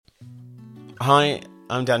Hi,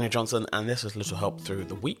 I'm Daniel Johnson, and this is Little Help Through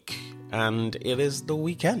the Week, and it is the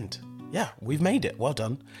weekend. Yeah, we've made it. Well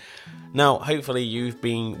done. Now, hopefully you've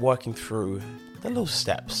been working through the little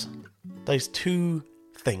steps, those two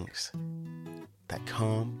things that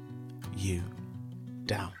calm you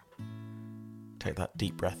down. Take that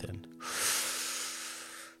deep breath in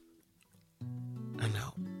and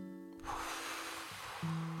out.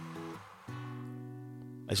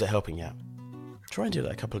 Is it helping you out? Try and do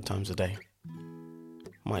that a couple of times a day.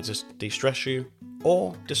 Might just de-stress you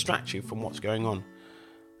or distract you from what's going on.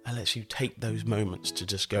 And lets you take those moments to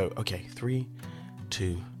just go, okay, 3,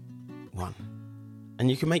 2, 1.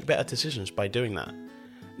 And you can make better decisions by doing that.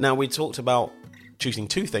 Now, we talked about choosing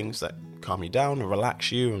two things that calm you down and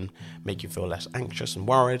relax you and make you feel less anxious and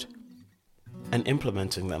worried, and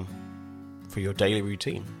implementing them for your daily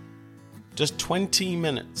routine. Just 20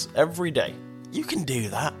 minutes every day. You can do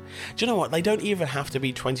that. Do you know what? They don't even have to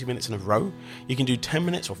be 20 minutes in a row. You can do 10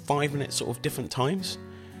 minutes or 5 minutes sort of different times.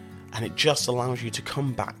 And it just allows you to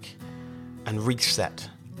come back and reset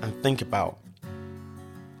and think about,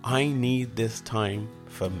 I need this time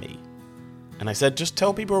for me. And I said, just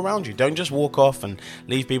tell people around you. Don't just walk off and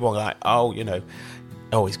leave people like, oh,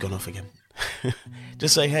 he's gone off again.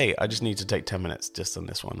 Just say, hey, I just need to take 10 minutes just on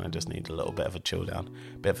this one. I just need a little bit of a chill down,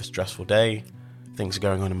 a bit of a stressful day. Things are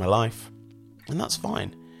going on in my life. And that's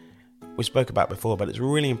fine. We spoke about before, but it's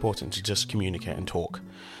really important to just communicate and talk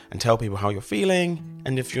and tell people how you're feeling.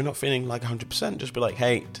 And if you're not feeling like 100%, just be like,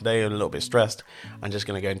 hey, today I'm a little bit stressed. I'm just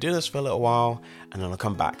going to go and do this for a little while, and then I'll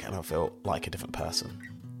come back and I'll feel like a different person.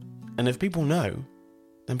 And if people know,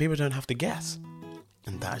 then people don't have to guess.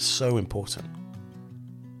 And that is so important.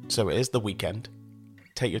 So it is the weekend.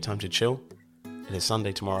 Take your time to chill. It is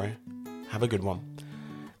Sunday tomorrow. Have a good one.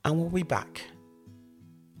 And we'll be back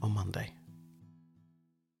on Monday.